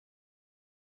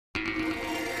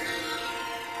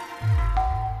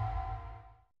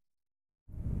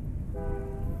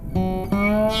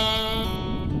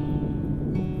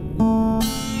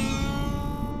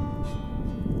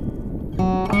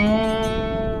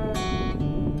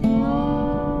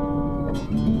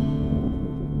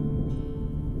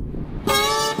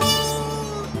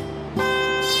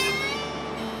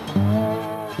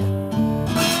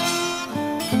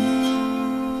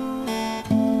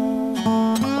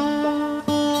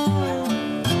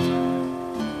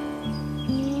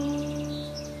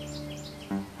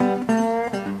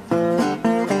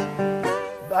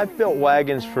I've built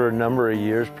wagons for a number of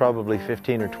years, probably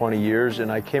 15 or 20 years,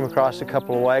 and I came across a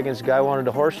couple of wagons the guy wanted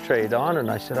to horse trade on,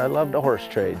 and I said I love to horse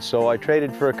trade. So I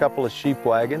traded for a couple of sheep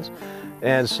wagons,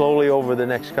 and slowly over the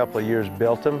next couple of years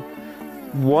built them.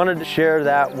 Wanted to share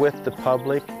that with the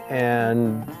public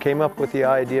and came up with the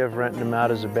idea of renting them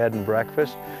out as a bed and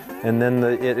breakfast, and then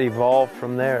it evolved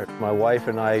from there. My wife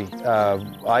and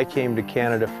I came to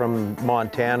Canada from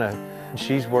Montana.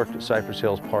 She's worked at Cypress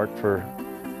Hills Park for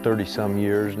 30-some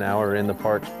years now, or in the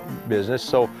parks business.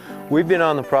 So we've been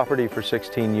on the property for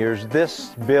 16 years.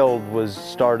 This build was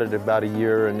started about a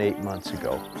year and 8 months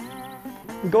ago.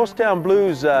 Ghostown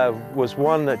Blues was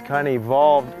one that kind of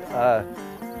evolved.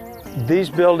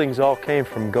 These buildings all came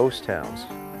from ghost towns,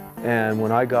 and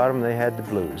when I got them, they had the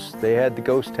blues. They had the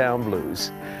Ghostown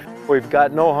Blues. We've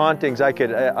got no hauntings.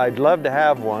 I'd love to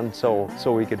have one so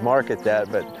we could market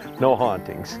that, but no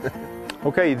hauntings.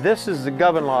 Okay, this is the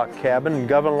Govenlock cabin.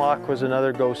 Govenlock was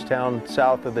another ghost town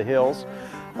south of the hills.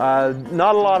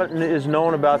 Not a lot is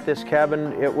known about this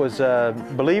cabin. It was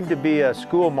believed to be a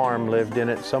schoolmarm lived in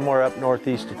it somewhere up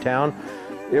northeast of town.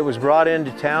 It was brought into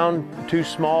town too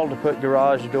small to put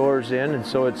garage doors in, and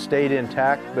so it stayed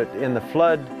intact, but in the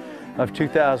flood of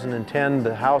 2010,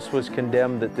 the house was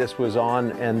condemned that this was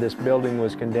on, and this building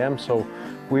was condemned, so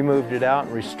we moved it out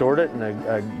and restored it, and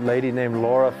a lady named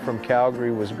Laura from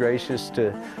Calgary was gracious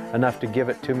enough to give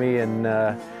it to me, and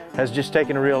has just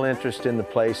taken a real interest in the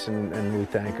place, and we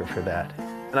thank her for that.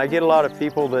 And I get a lot of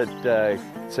people that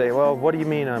say, well, what do you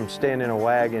mean I'm staying in a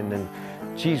wagon? And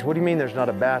geez, what do you mean there's not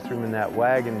a bathroom in that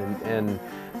wagon? And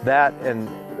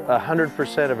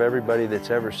 100% of everybody that's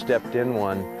ever stepped in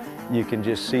one, you can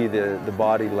just see the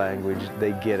body language.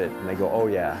 They get it, and they go, oh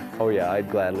yeah, I'd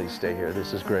gladly stay here.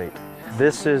 This is great.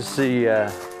 This is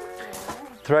the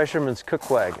Thresherman's cook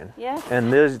wagon. Yeah.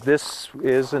 And this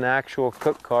is an actual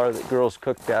cook car that girls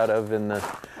cooked out of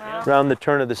around the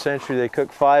turn of the century. They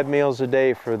cooked 5 meals a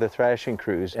day for the thrashing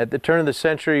crews. At the turn of the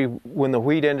century, when the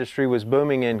wheat industry was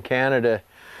booming in Canada,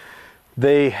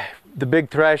 the big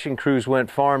thrashing crews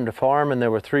went farm to farm, and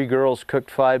there were 3 girls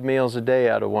cooked 5 meals a day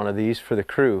out of one of these for the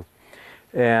crew.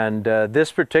 And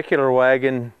this particular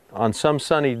wagon, on some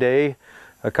sunny day,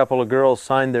 a couple of girls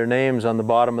signed their names on the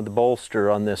bottom of the bolster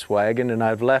on this wagon, and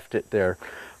I've left it there.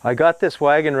 I got this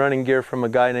wagon running gear from a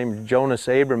guy named Jonas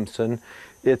Abramson.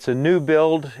 It's a new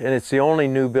build, and it's the only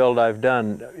new build I've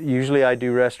done. Usually I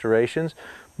do restorations,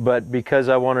 but because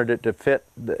I wanted it to fit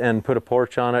and put a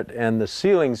porch on it, and the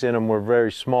ceilings in them were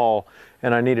very small,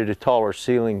 and I needed a taller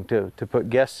ceiling to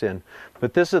put guests in.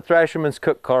 But this is a Thresherman's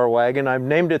cook car wagon. I've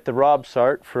named it the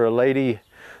Robsart for a lady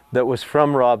that was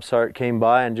from Robsart came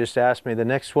by and just asked me, the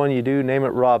next one you do, name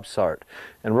it Robsart.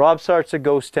 And Robsart's a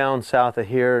ghost town south of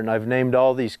here, and I've named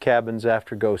all these cabins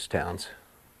after ghost towns.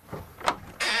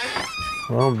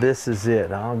 Well, this is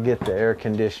it. I'll get the air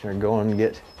conditioner going and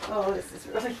get... Oh, this is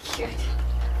really cute.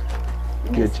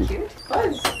 Get you. Cute. Oh,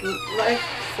 it's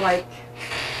like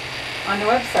on the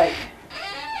website.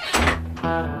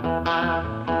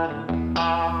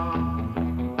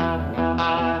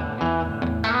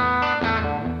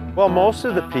 Well, most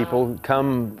of the people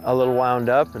come a little wound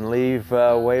up and leave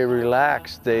way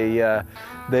relaxed. They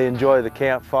enjoy the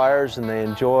campfires, and they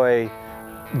enjoy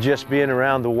just being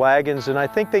around the wagons, and I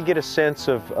think they get a sense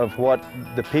of what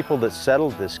the people that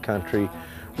settled this country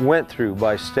went through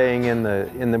by staying in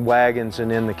the wagons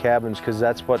and in the cabins, because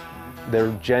that's what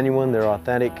they're genuine, they're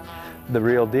authentic, the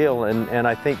real deal, and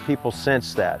I think people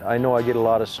sense that. I know I get a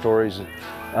lot of stories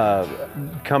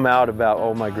come out about,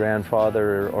 oh, my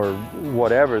grandfather or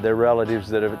whatever, their relatives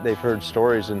that they've heard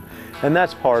stories, and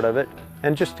that's part of it.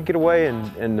 And just to get away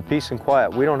in the peace and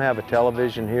quiet. We don't have a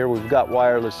television here. We've got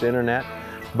wireless internet,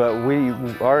 but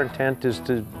our intent is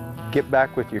to get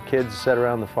back with your kids, sit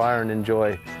around the fire, and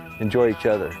enjoy each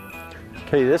other.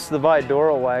 Okay, this is the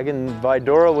Vidora wagon.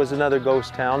 Vidora was another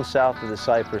ghost town south of the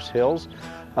Cypress Hills.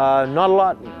 Not a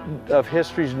lot of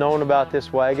history is known about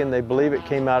this wagon. They believe it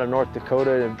came out of North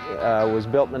Dakota. It was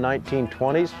built in the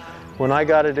 1920s. When I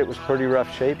got it, it was pretty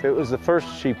rough shape. It was the first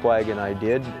sheep wagon I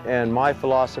did, and my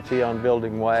philosophy on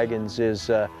building wagons is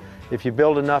if you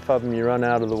build enough of them, you run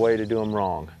out of the way to do them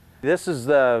wrong. This is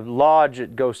the lodge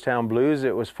at Ghostown Blues.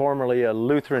 It was formerly a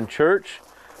Lutheran church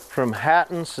from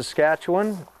Hatton,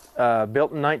 Saskatchewan,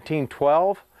 built in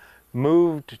 1912.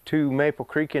 Moved to Maple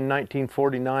Creek in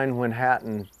 1949 when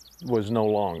Hatton was no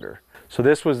longer. So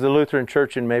this was the Lutheran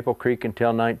church in Maple Creek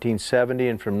until 1970,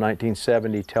 and from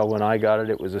 1970 till when I got it,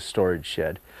 it was a storage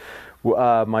shed.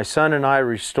 My son and I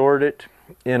restored it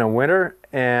in a winter,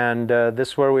 and this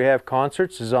is where we have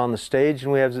concerts, is on the stage,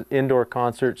 and we have indoor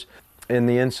concerts in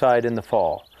the inside in the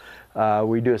fall.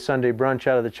 We do a Sunday brunch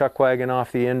out of the chuck wagon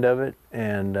off the end of it,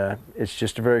 and it's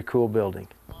just a very cool building.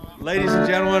 Ladies and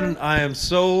gentlemen, I am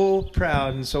so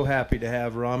proud and so happy to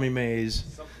have Rami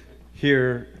Mays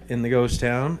here in the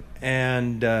Ghostown,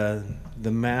 and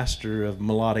the master of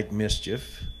melodic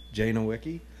mischief, Jay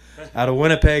Nowicki, out of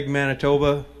Winnipeg,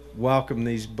 Manitoba. Welcome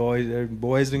these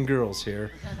boys and girls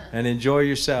here, and enjoy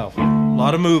yourself. A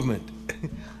lot of movement.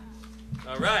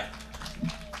 All right.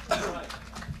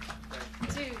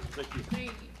 2, 3.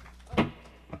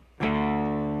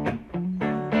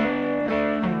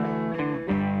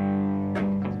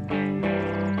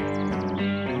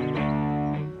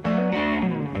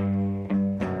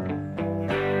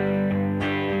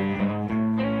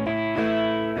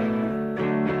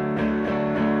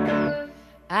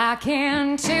 I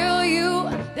can tell you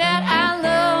that I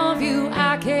love you.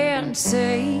 I can't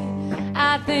say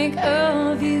I think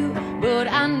of you, but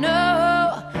I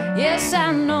know, yes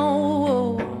I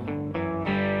know,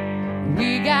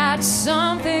 we got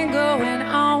something going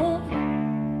on.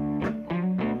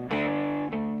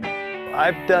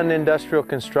 I've done industrial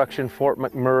construction, Fort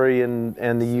McMurray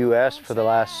and the U.S. for the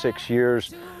last 6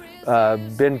 years.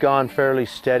 Been gone fairly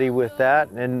steady with that,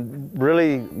 and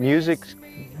really music's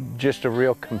just a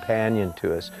real companion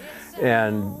to us.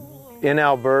 And in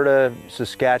Alberta,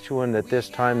 Saskatchewan, at this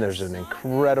time, there's an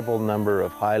incredible number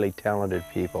of highly talented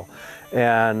people.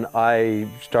 And I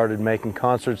started making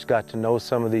concerts, got to know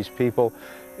some of these people,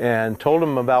 and told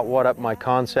them about what my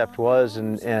concept was,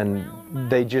 and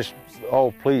they just,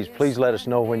 oh, please let us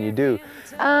know when you do.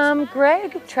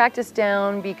 Greg tracked us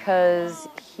down because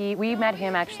we met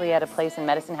him actually at a place in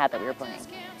Medicine Hat that we were playing.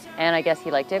 And I guess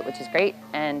he liked it, which is great.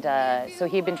 And so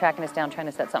he'd been tracking us down, trying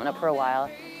to set something up for a while.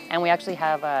 And we actually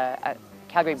have a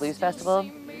Calgary Blues Festival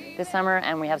this summer,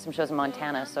 and we have some shows in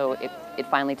Montana, so it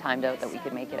finally timed out that we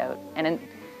could make it out. And in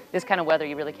this kind of weather,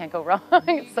 you really can't go wrong.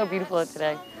 It's so beautiful out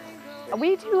today.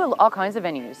 We do all kinds of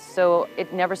venues, so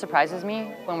it never surprises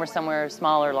me when we're somewhere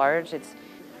small or large. It's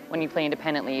when you play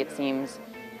independently, it seems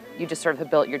you just sort of have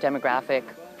built your demographic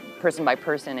person by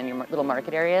person in your little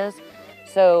market areas.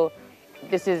 So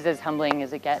this is as humbling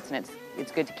as it gets, and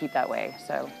it's good to keep that way.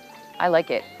 So I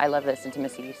like it. I love this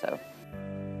intimacy. So.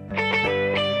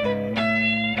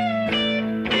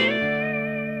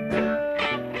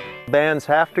 Bands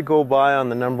have to go by on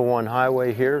the #1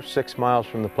 highway here, 6 miles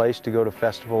from the place, to go to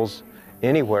festivals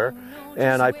anywhere.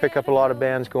 And I pick up a lot of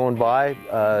bands going by,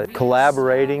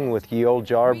 collaborating with Ye Olde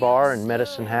Jar Bar and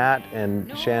Medicine Hat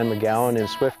and Shan McGowan in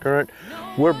Swift Current.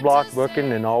 We're block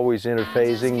booking and always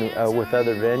interfacing with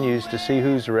other venues to see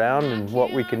who's around and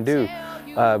what we can do.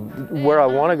 Where I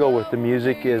want to go with the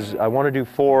music is I want to do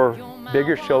 4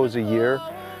 bigger shows a year,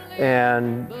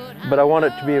 but I want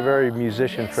it to be a very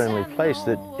musician-friendly place,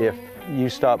 that if you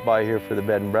stop by here for the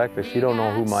bed and breakfast, you don't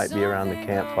know who might be around the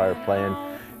campfire playing,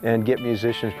 and get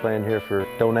musicians playing here for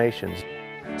donations.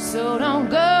 So don't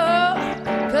go,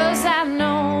 'cause I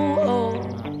know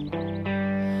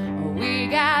we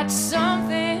got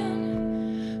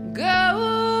something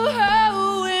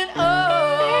going on.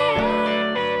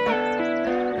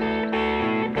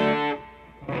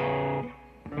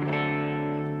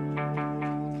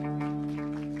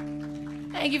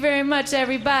 Thank you very much,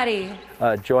 everybody.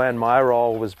 Joanne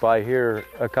Myrall was by here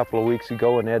a couple of weeks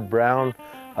ago, and Ed Brown,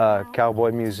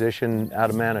 cowboy musician out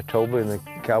of Manitoba in the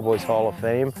Cowboys Hall of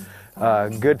Fame.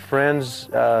 Good friends,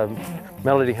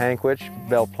 Melody Hankwich,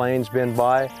 Belle Plain's been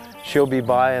by. She'll be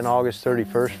by on August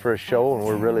 31st for a show, and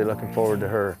we're really looking forward to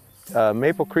her.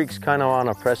 Maple Creek's kind of on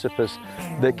a precipice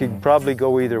that could probably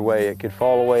go either way. It could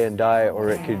fall away and die, or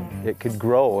it could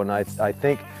grow, and I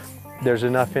think there's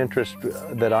enough interest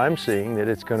that I'm seeing that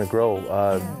it's going to grow.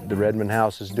 The Redmond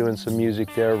House is doing some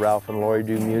music there. Ralph and Lori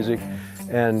do music,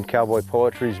 and Cowboy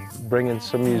Poetry's bringing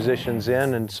some musicians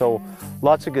in, and so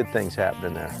lots of good things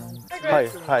happening there. Hi.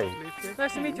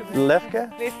 Nice to meet you. Lefka?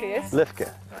 Lefka, yes.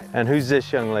 Lefka. And who's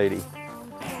this young lady?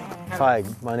 Hi,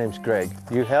 my name's Greg.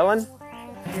 You Helen?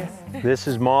 Yes. This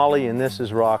is Molly, and this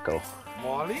is Rocco.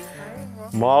 Molly?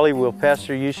 Molly will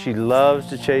pester you. She loves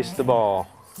to chase the ball.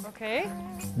 Okay.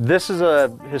 This is a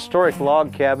historic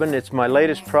log cabin. It's my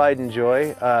latest pride and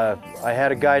joy. I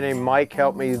had a guy named Mike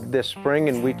help me this spring,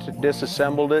 and we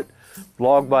disassembled it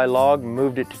log by log,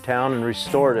 moved it to town and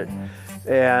restored it.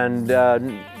 And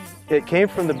it came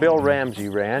from the Bill Ramsey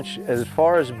Ranch. As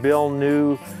far as Bill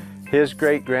knew, his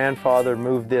great-grandfather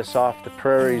moved this off the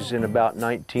prairies in about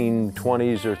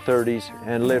 1920s or 30s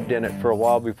and lived in it for a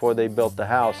while before they built the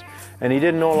house. And he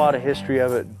didn't know a lot of history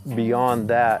of it beyond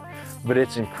that, but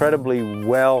it's incredibly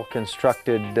well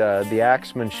constructed. The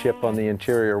axemanship on the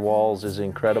interior walls is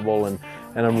incredible,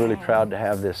 and I'm really proud to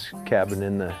have this cabin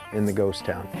in the ghost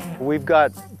town. We've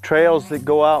got trails that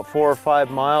go out 4 or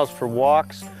 5 miles for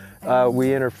walks. We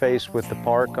interface with the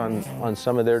park on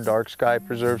some of their dark sky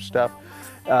preserve stuff.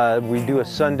 We do a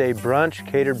Sunday brunch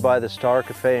catered by the Star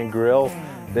Cafe and Grill.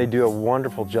 They do a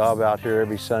wonderful job out here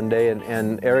every Sunday,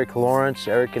 and Eric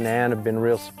and Ann have been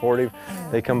real supportive.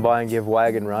 They come by and give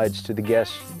wagon rides to the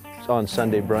guests on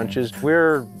Sunday brunches.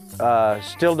 We're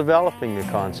still developing the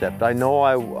concept. I know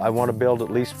I want to build at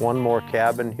least one more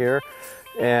cabin here,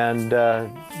 and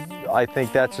I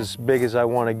think that's as big as I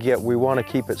want to get. We want to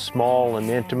keep it small and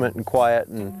intimate and quiet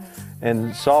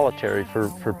and solitary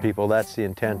for people. That's the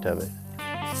intent of it.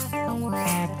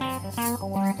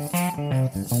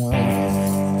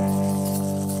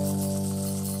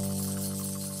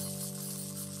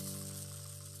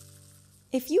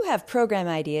 If you have program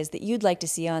ideas that you'd like to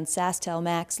see on SaskTel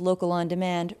Max Local On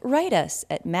Demand, write us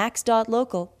at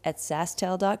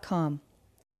max.local@sastel.com.